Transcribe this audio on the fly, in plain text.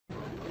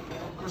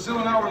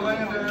Priscilla and I were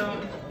laying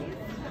down.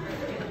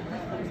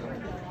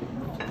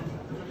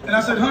 And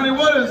I said, honey,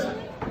 what does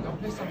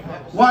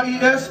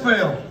YES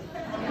spell?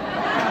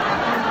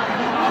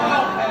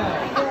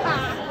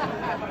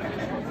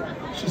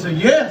 She said,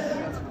 yes.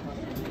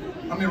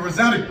 I mean,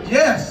 resounded,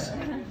 yes.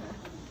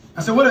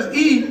 I said, what does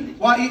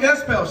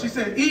YES spell? She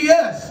said,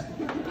 ES.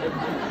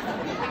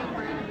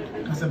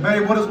 I said,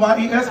 babe, what does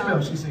YES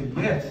spell? She said,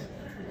 yes.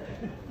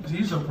 I said,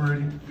 you're so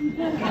pretty.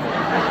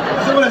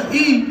 I said, what does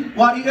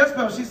YES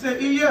spell? She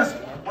said, ES.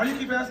 Why do you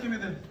keep asking me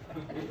this?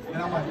 And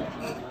I'm like,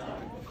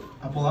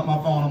 I pull out my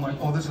phone, I'm like,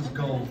 oh, this is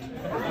gold.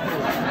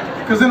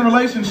 Because in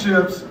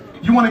relationships,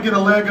 you want to get a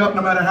leg up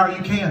no matter how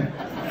you can.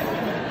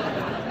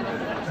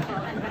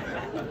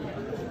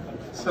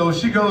 So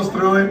she goes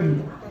through it,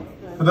 and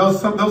for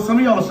some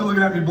of y'all are still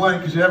looking at me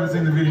blank because you haven't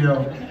seen the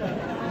video.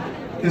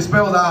 It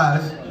spells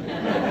eyes.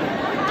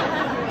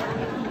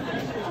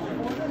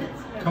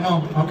 Come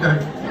on, okay.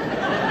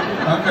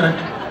 Okay.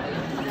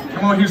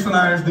 Come on, Houston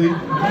ISD.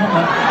 Come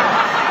on.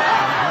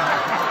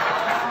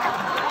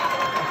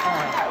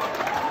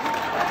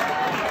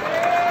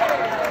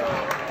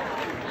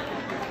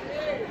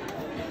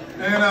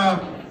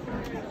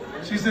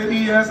 And she said,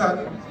 ES.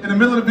 In the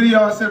middle of the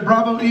video, I said,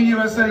 bravo,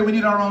 EUSA, we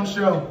need our own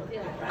show.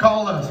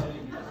 Call us.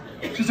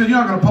 She said, you're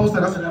not going to post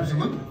that? I said,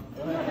 absolutely.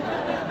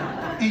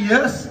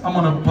 ES, I'm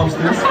going to post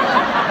this.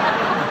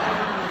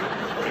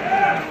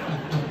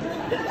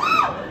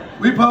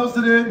 We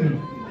posted it, and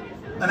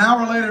an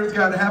hour later, it's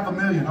got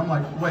 500,000. I'm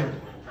like, wait.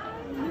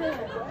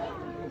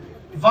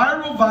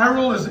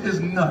 Viral is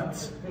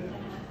nuts.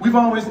 We've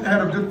always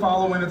had a good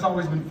following. It's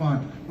always been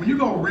fun. When you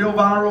go real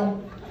viral,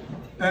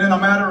 and in a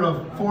matter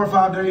of 4 or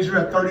 5 days, you're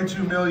at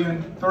 32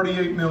 million,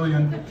 38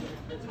 million.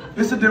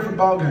 It's a different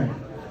ballgame.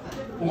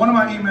 Well, one of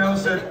my emails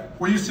said,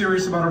 were you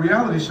serious about a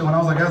reality show? And I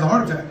was like, I had a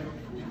heart attack.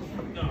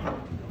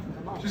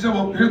 She said,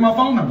 well, here's my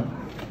phone number.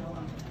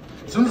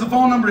 As soon as the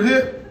phone number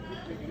hit,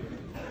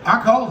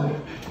 I called it.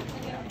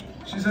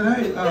 She said,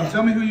 hey,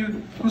 tell me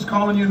who's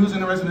calling you, who's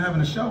interested in having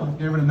a show. I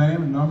gave her the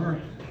name and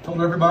number, told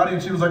her everybody,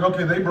 and she was like,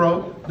 okay, they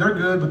broke. They're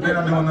good, but they're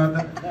not doing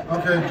nothing.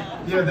 Okay,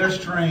 yeah, they're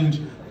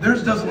strange.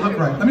 Theirs doesn't look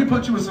right. Let me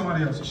put you with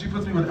somebody else. So she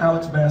puts me with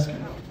Alex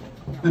Baskin,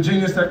 the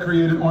genius that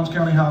created Orange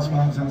County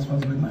Housewives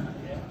of Atlanta.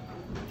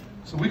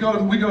 So we go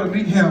to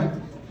meet him,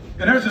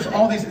 and there's just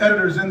all these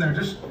editors in there,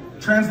 just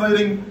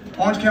translating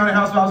Orange County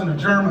Housewives into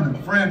German and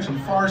French and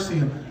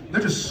Farsi, and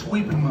they're just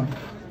sweeping money.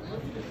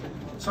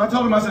 So I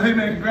told him, I said, hey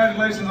man,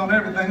 congratulations on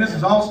everything. This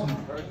is awesome.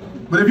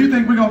 But if you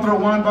think we're gonna throw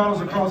wine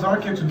bottles across our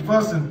kitchen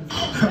fussing,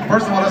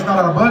 first of all, that's not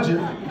our budget.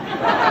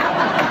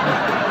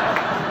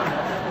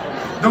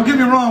 Don't get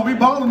me wrong, we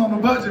balling on the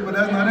budget, but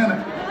that's not in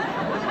it.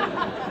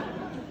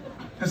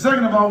 And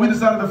second of all, we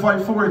decided to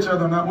fight for each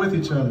other, not with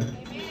each other.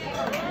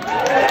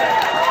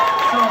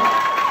 So,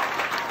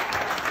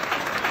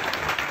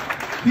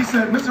 he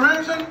said, Mr.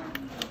 Anderson,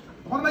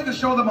 I want to make a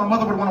show that my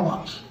mother would want to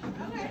watch.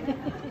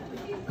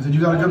 I said,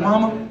 you got a good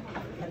mama?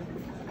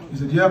 He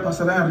said, yep. I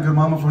said, I had a good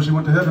mama before she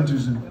went to heaven too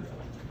soon.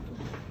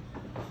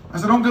 I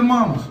said, on good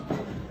mamas.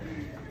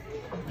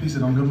 He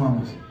said, on good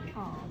mamas.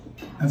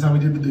 That's how we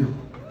did the deal.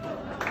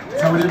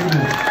 That's how we did the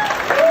deal.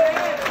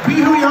 Be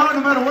who you are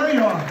no matter where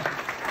you are.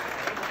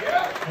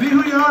 Be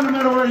who you are no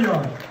matter where you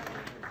are.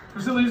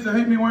 Priscilla used to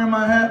hate me wearing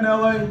my hat in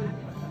LA.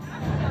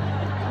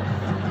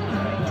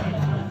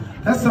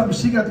 That's something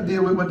she got to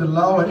deal with the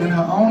Lord in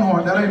her own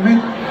heart. That ain't me.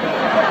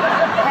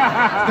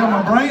 It's got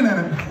my brain in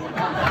it.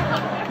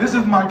 This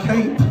is my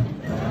cape.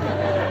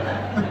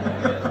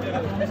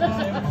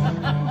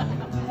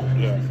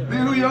 Be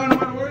who you are no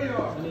matter where you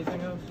are.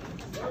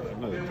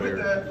 And with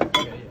that,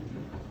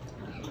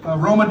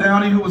 Roma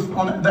Downey, who was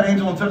on the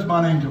angel on Touched by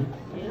an Angel.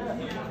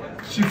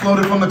 She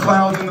floated from the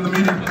clouds into the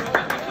meeting.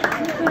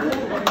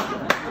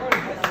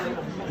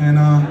 And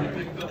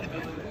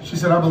she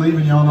said, I believe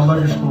in y'all and I love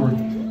your story.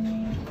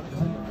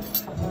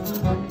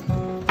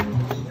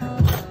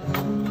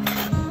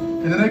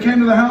 And then they came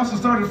to the house and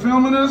started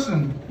filming us,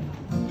 and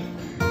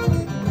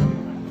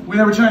we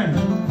never changed.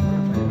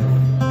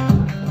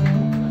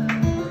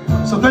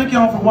 So thank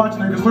y'all for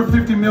watching it, because we're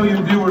 50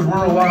 million viewers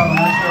worldwide on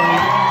that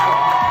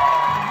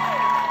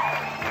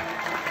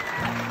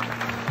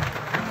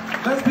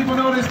show. Lets people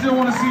know they still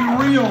want to see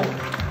real.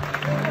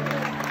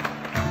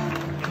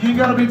 You ain't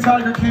gotta be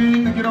Tiger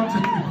King to get on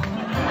TV.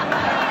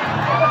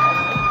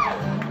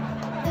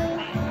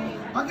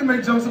 I can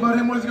make jokes about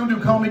him. What is he gonna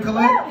do? Call me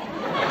Colette?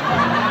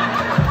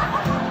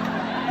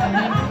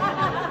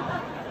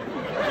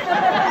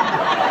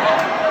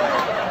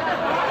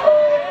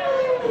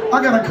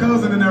 I got a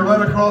cousin in there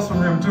right across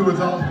from him too. It's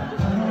all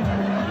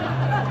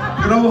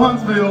good old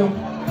Huntsville.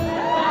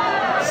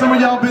 Some of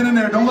y'all been in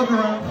there. Don't look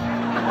around.